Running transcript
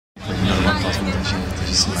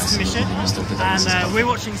Mission, and we're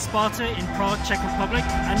watching Sparta in Prague, Czech Republic,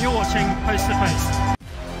 and you're watching Post to Post.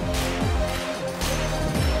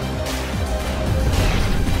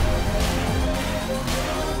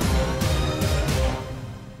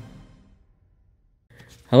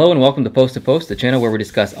 Hello and welcome to POST2POST, the channel where we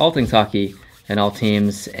discuss all things hockey and all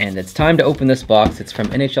teams. And it's time to open this box. It's from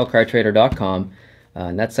NHLCardTrader.com.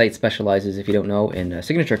 And that site specializes, if you don't know, in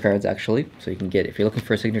signature cards, actually. So you can get, if you're looking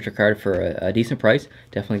for a signature card for a decent price,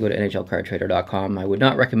 definitely go to NHLCardTrader.com. I would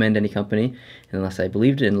not recommend any company unless I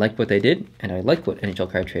believed in and liked what they did, and I like what NHL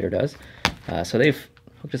Card Trader does. So they've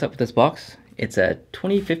hooked us up with this box. It's a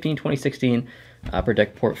 2015-2016 Upper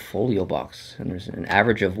Deck Portfolio box, and there's an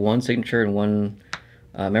average of one signature and one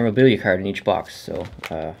memorabilia card in each box. So,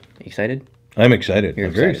 excited? I'm excited. You're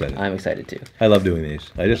I'm very excited. I'm excited too. I love doing these.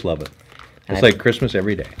 I just love it. It's like Christmas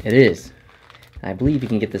every day. It is. I believe you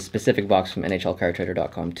can get this specific box from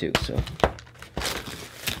NHLCardTrader.com too. So,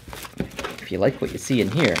 if you like what you see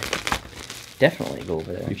in here, definitely go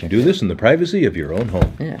over there. You can do this in the privacy of your own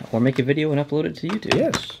home. Yeah, or make a video and upload it to YouTube.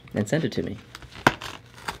 Yes. And send it to me.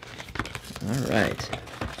 All right.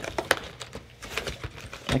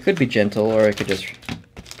 I could be gentle, or I could just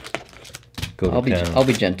go to town. I'll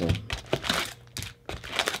be gentle.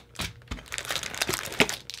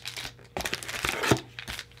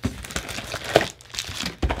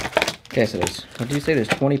 Okay, so there's, what did you say? There's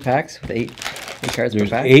 20 packs with 8 cards per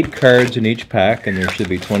pack? There's 8 cards in each pack, and there should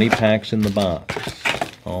be 20 packs in the box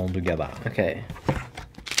all together. Okay.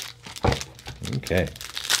 Okay.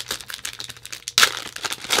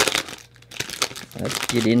 Let's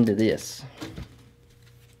get into this.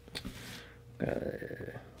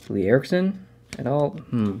 Lee Erickson et al.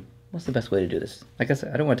 What's the best way to do this? I guess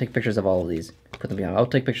I don't want to take pictures of all of these. Put them behind. I'll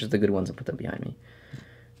take pictures of the good ones and put them behind me.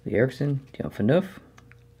 Lee Erickson, Dion Phaneuf,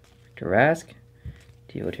 Victor Rask,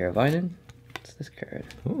 Teuvo Teravainen. What's this card?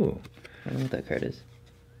 Ooh. I don't know what that card is.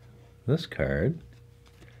 This card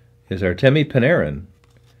is Artemi Panarin.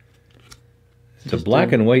 It's a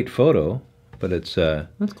black and white photo, but it's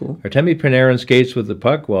that's cool. Artemi Panarin skates with the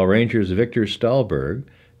puck while Rangers' Victor Stahlberg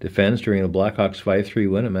defends during the Blackhawks 5-3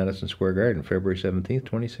 win at Madison Square Garden, February 17th,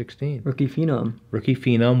 2016. Rookie Phenom. Rookie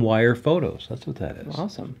Phenom wire photos. That's what that is.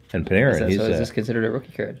 Awesome. And Panarin, So is this considered a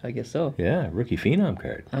rookie card? I guess so. Yeah, Rookie Phenom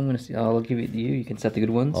card. I'm going to see. I'll give it to you. You can set the good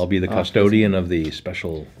ones. I'll be the custodian of the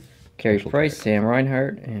special. Carey Price, card. Sam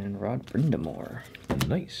Reinhart, and Rod Brindamore.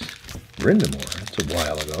 Nice. Brindamore. That's a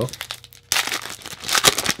while ago.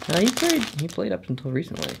 He played up until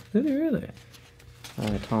recently. Did he really?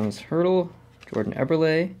 Thomas Hertl, Jordan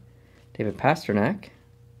Eberle, David Pasternak,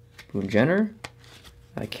 Boone Jenner,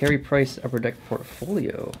 Carey Price Upper Deck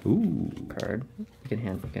Portfolio card. You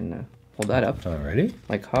can hold that up. Alrighty.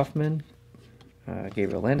 Mike Hoffman,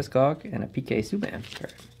 Gabriel Landeskog, and a PK Subban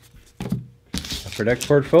card. Upper Deck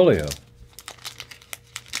Portfolio.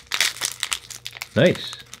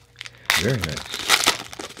 Nice. Very nice.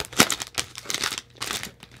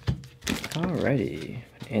 Alrighty.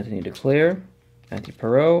 Anthony Duclair, Matthew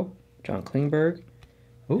Perreault, John Klingberg,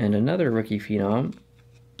 and another rookie phenom.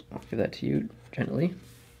 I'll give that to you gently.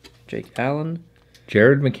 Jake Allen.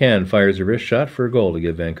 Jared McCann fires a wrist shot for a goal to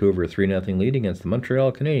give Vancouver a 3-0 lead against the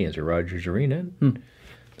Montreal Canadiens at Rogers Arena.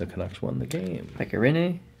 The Canucks won the game. Pekka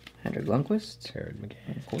Rinne, Henrik Lundqvist, Jared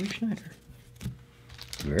McCann, and Corey Schneider.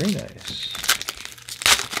 Very nice.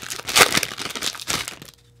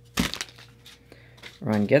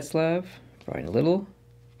 Ryan Getzlav, Brian Little.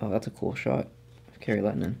 Oh, that's a cool shot. Kerry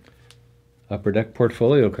Lettinen. Upper Deck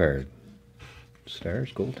Portfolio card.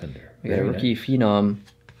 Stars goaltender. We got a rookie phenom,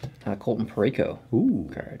 Colton Parayko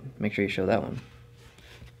card. Make sure you show that one.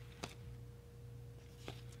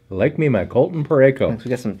 Like me, my Colton Parayko. Next, we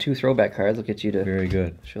got some 2 throwback cards. I'll get you to very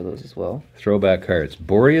good. Show those as well. Throwback cards.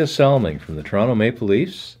 Boreas Selming from the Toronto Maple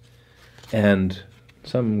Leafs, and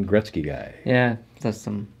some Gretzky guy. Yeah, that's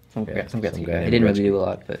some Gretzky guy. He didn't really do a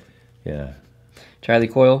lot, but yeah. Charlie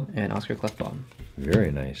Coyle and Oscar Klefbom.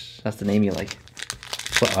 Very nice. That's the name you like.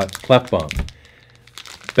 Klefbom.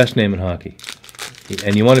 Best name in hockey.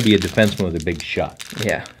 And you want to be a defenseman with a big shot.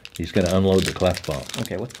 Yeah. He's going to unload the Klefbom.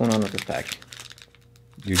 Okay, what's going on with this pack?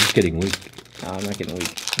 You're just getting weak. No, I'm not getting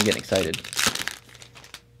weak. I'm getting excited.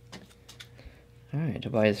 All right,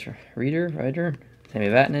 Tobias Ryder, Sammy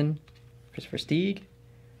Vatanen, Christopher Stieg.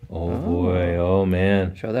 Oh boy, oh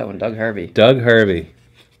man. Show that one, Doug Harvey. Doug Harvey.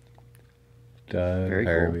 Very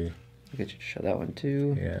cool. I'll get you to show that one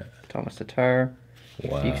too. Yeah. Thomas Tatar,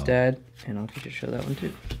 wow. Bukestad, and I'll get you to show that one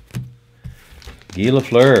too. Guy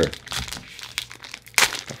Lafleur.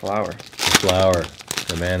 The Flower. The Flower,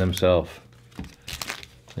 the man himself.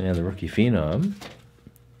 And the rookie phenom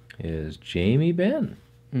is Jamie Benn.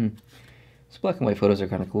 These black and white photos are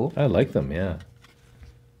kind of cool. I like them, yeah.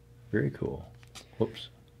 Very cool. Whoops.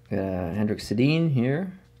 Hendrik Sedin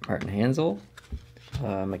here, Martin Hansel,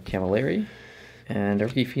 McCamilleri, and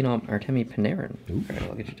rookie phenom Artemi Panarin. All right,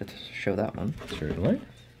 I'll get you to show that one. Certainly.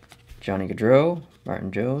 Johnny Gaudreau,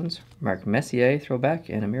 Martin Jones, Mark Messier throwback,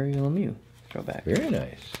 and Emilio Lemieux throwback. Very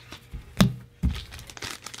nice.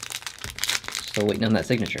 Still waiting on that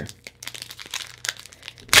signature.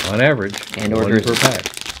 On average, And one orders per pack.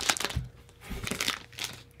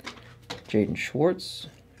 Jaden Schwartz,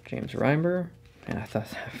 James Reimer, and I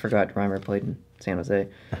forgot Reimer played in San Jose.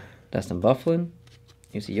 Dustin Byfuglien,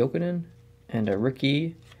 Jussi Jokinen, and a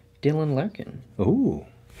rookie Dylan Larkin. Ooh,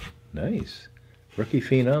 nice. Rookie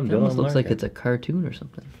phenom, It Dylan almost looks like Larkin. it's a cartoon or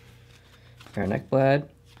something. Aaron Ekblad,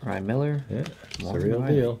 Ryan Miller. Yeah, it's the Morgan real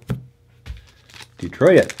Riley. deal.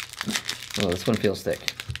 Detroit. Oh, this one feels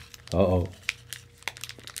thick. Uh-oh.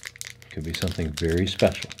 Could be something very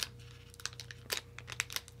special.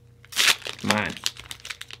 Come on.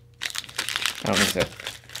 I don't think so.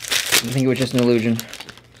 I think it was just an illusion.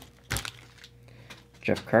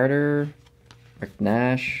 Jeff Carter, Rick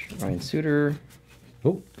Nash, Ryan Suter.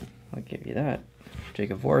 Oh, I'll give you that.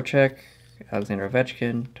 Jacob Voracek, Alexander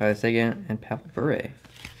Ovechkin, Tyler Seguin, and Pavel Bure.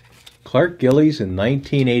 Clark Gillies in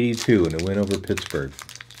 1982 in a win over Pittsburgh.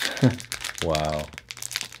 Wow.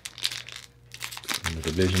 In the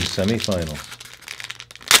division semifinal.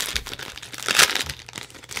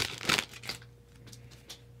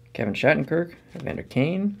 Kevin Shattenkirk, Evander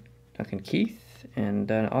Kane, Duncan Keith,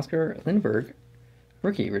 and Oscar Lindbergh.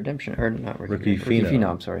 Rookie redemption, or not rookie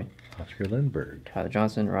phenom, sorry. Oscar Lindbergh. Tyler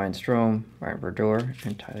Johnson, Ryan Strome, Ryan Brodeur,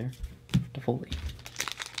 and Tyler Toffoli.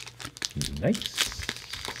 Nice.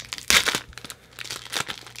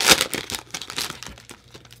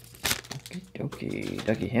 Okie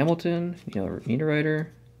Dougie Hamilton, Neil Niederreiter,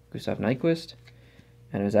 Gustav Nyquist,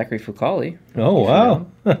 and Zachary Fucali. Oh, wow.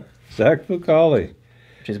 Zach Fucali.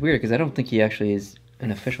 Which is weird because I don't think he actually is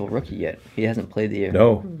an official rookie yet. He hasn't played the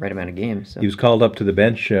right amount of games. So. He was called up to the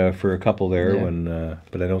bench for a couple there, Yeah. when,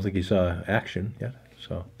 but I don't think he saw action yet.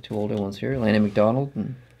 So Two older ones here, Landon McDonald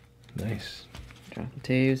and nice. Jonathan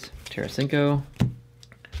Taves, Tarasenko.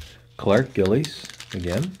 Clark Gillies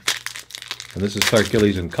again. And this is Clark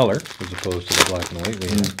Gillies in color as opposed to the black and white we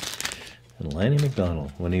have. And Lanny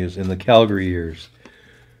McDonald when he was in the Calgary years.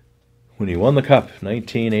 When he won the Cup,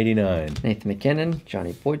 1989. Nathan McKinnon,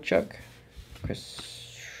 Johnny Boychuk, Chris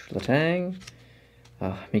Letang,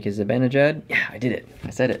 Mika Zibanejad. Yeah, I did it. I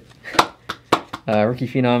said it. Rookie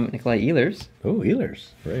phenom Nikolai Ehlers. Oh, Ehlers.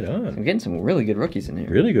 Right I'm on. getting some really good rookies in here.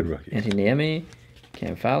 Really good rookie. Anthony Niemi,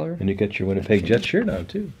 Cam Fowler. And you got your Winnipeg Jets shirt on,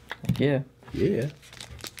 too. Yeah. Yeah.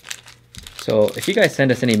 So if you guys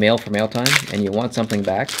send us any mail for mail time and you want something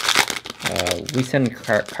back, we send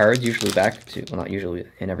cards usually back to, well, not usually,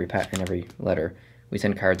 in every letter, we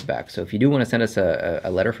send cards back. So if you do want to send us a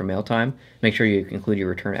letter for mail time, make sure you include your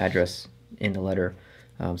return address in the letter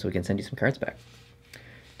so we can send you some cards back.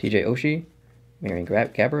 TJ Oshie, Marian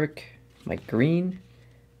Gaborik, Mike Green,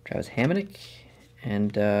 Travis Hamonic,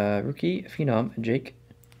 and rookie phenom Jake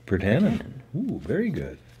Bertanen. Ooh, very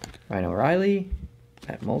good. Ryan O'Reilly,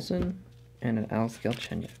 Matt Molson, and an Alex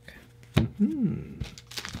Galchenyuk. Mm-hmm.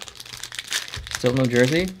 Still no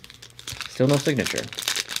jersey, still no signature.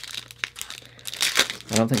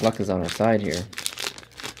 I don't think luck is on our side here.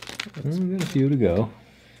 We got a few to go.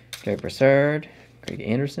 Gary Broussard, Craig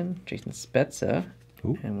Anderson, Jason Spezza,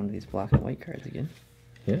 Ooh. and one of these black and white cards again.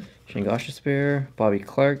 Yeah. Shane Gostisbehere, Bobby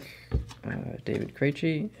Clark, David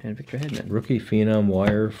Krejci, and Victor Hedman. Rookie phenom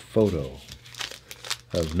wire photo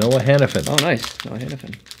of Noah Hannafin. Oh, nice. Noah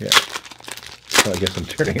Hannafin. Yeah. So I guess I'm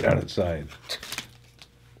turning it on its side.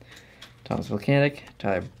 Thomas Volcanic,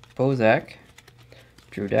 Tyler Bozak,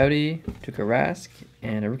 Drew Doughty, Tuukka Rask,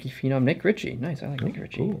 and a rookie phenom, Nick Ritchie. Nice, I like Nick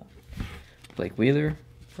Ritchie. Cool. Blake Wheeler,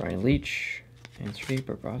 Brian Leach, and Sri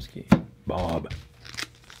Bobrovsky. Bob.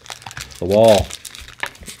 The wall.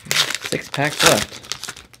 6 packs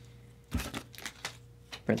left.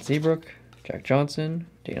 Brent Seabrook, Jack Johnson,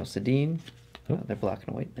 Daniel Sedin. They're black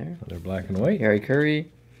and white there. They're black and white. Harry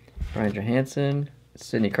Curry, Ryan Johansson,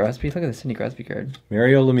 Sidney Crosby. Look at the Sidney Crosby card.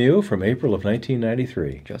 Mario Lemieux from April of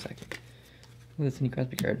 1993. Joe Sakic. Look at the Sidney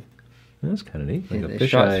Crosby card. That's kind of neat. Like Yeah, a it's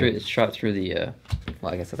shot through. fisheye. It's shot through the.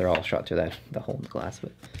 Well, I guess they're all shot through the hole in the glass,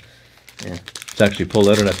 but yeah. It's actually pulled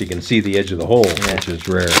out enough you can see the edge of the hole, Yeah. which is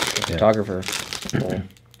rare. Yeah. Photographer. Hole.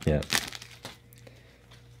 Yeah.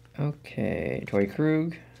 Okay, Torrey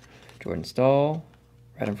Krug, Jordan Stahl,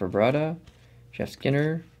 Radim Verbrada, Jeff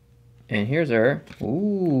Skinner, and here's our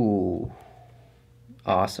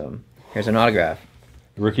awesome. Here's an autograph.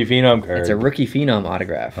 Rookie Phenom card. It's a Rookie Phenom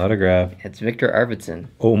autograph. Autograph. It's Victor Arvidsson.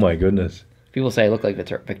 Oh my goodness. People say I look like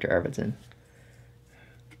Victor Arvidsson.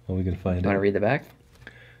 Well, we can find You want to out. read the back?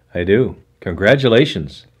 I do.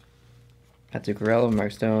 Congratulations. Pat Zuccarello,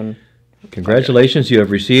 Mark Stone. Congratulations, you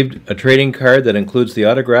have received a trading card that includes the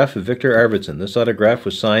autograph of Victor Arvidsson. This autograph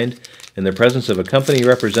was signed in the presence of a company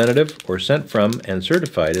representative or sent from and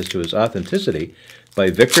certified as to its authenticity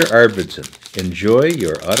by Victor Arvidsson. Enjoy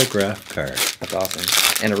your autograph card. That's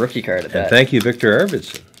awesome. And a rookie card at And that. thank you, Victor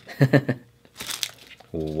Arvidsson.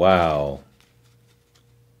 Wow.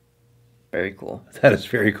 Very cool. That is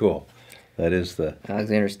very cool. That is the...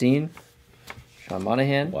 Alexander Steen, Sean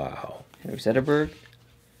Monahan, Wow. Henry Zetterberg,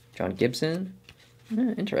 John Gibson.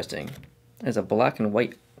 Interesting. There's a black and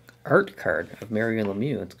white art card of Mario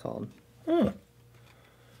Lemieux, it's called. Huh.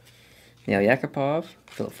 Now Yakupov,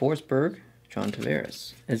 Philip Forsberg, John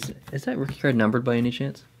Tavares. Is that rookie card numbered by any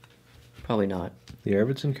chance? Probably not. The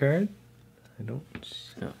Arvidsson card? I don't...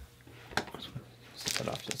 No. Set that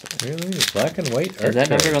off just a second. Really? It's black and white art Is that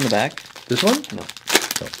card. numbered on the back? This one? No.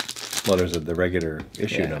 No. Well, there's the regular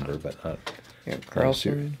issue Yeah. number, but not... Here,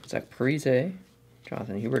 Carlson, Zach Parise,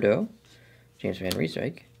 Jonathan Huberdeau, James Van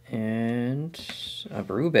Riesdyk, and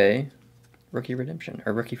Berube, Rookie Redemption,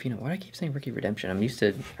 or Rookie Phenom. Why do I keep saying Rookie Redemption? I'm used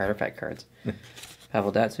to artifact cards.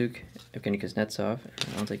 Pavel Datsuk, Evgeny Kuznetsov,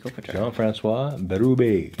 and Andrei Kopitar. Jean-Francois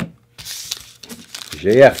Berube.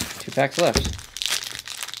 JF. 2 packs left.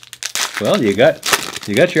 Well, you got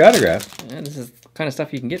your autograph. And this is the kind of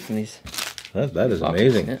stuff you can get from these. That is boxes,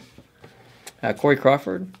 amazing. isn't it? Corey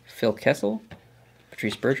Crawford, Phil Kessel,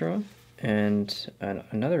 Patrice Bergeron, and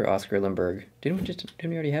another Oscar Lindberg. Didn't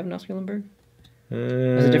we already have an Oscar Lindberg?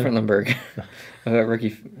 It was a different Lindberg.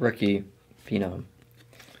 rookie Phenom.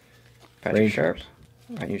 Patrick Rangers. Sharp,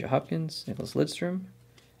 Ryan Nugent Hopkins, Nicholas Lidstrom,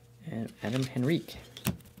 and Adam Henrique.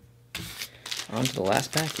 On to the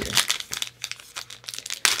last pack here.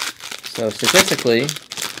 So statistically,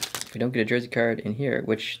 if we don't get a jersey card in here,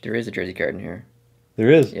 which there is a jersey card in here. There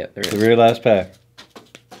is. Yeah, there The is. very last pack.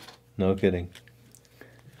 No kidding.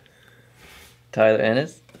 Tyler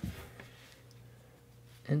Ennis.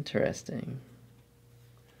 Interesting.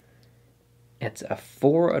 It's a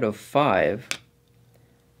 4 out of 5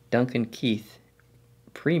 Duncan Keith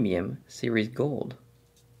Premium Series Gold.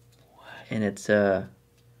 And it's trying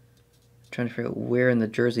to figure out where in the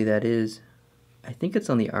jersey that is. I think it's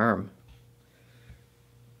on the arm.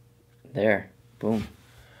 There. Boom.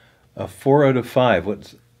 A 4 out of 5.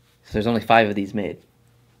 What's... So there's only 5 of these made.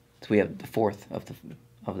 So we have the 4th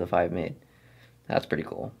of the 5 made. That's pretty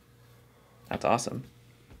cool. That's awesome.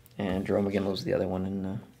 And Jerome again was the other one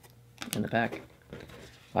in the pack.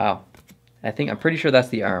 Wow. I'm pretty sure that's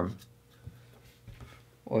the arm.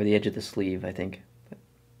 Or the edge of the sleeve, I think.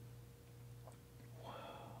 Wow.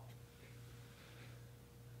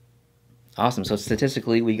 Awesome. So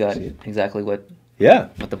statistically we got exactly what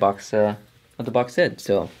the box said.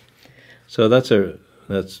 So that's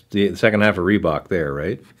the second half of Reebok there,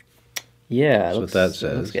 right? yeah, That's what that says.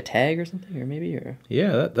 It looks like a tag or something, or maybe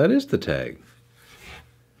Yeah, that is the tag.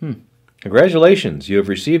 Congratulations, you have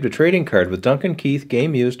received a trading card with Duncan Keith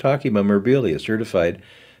game-used hockey memorabilia certified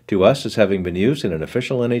to us as having been used in an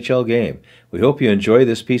official NHL game. We hope you enjoy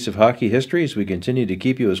this piece of hockey history as we continue to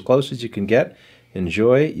keep you as close as you can get.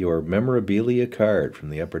 Enjoy your memorabilia card from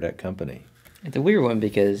the Upper Deck Company. It's a weird one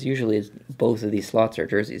because usually both of these slots are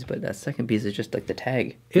jerseys, but that second piece is just like the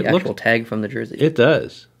tag, It the looks- actual tag from the jersey. It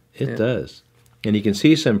does. It Yeah. does. And you can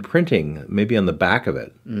see some printing maybe on the back of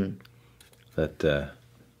it. That,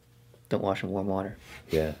 Don't wash in warm water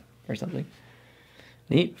yeah. or something.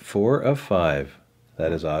 Neat. 4 of 5.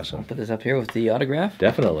 That is awesome. Put this up here with the autograph.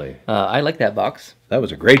 Definitely. I like that box. That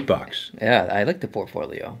was a great box. Yeah, I like the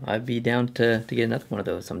portfolio. I'd be down to get another one of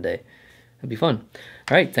those someday. It'd be fun.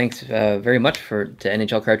 All right, thanks very much to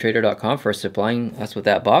NHLCardTrader.com for supplying us with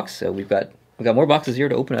that box. So we've got more boxes here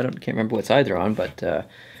to open. Can't remember what side they're on, but they'll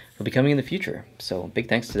be coming in the future. So big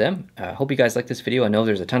thanks to them. Hope you guys like this video. I know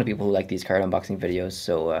there's a ton of people who like these card unboxing videos.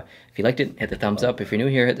 So if you liked it, hit the thumbs up. If you're new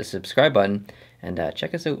here, hit the subscribe button, and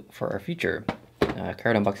check us out for our future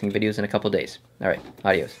card unboxing videos in a couple days. All right,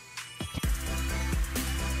 adios.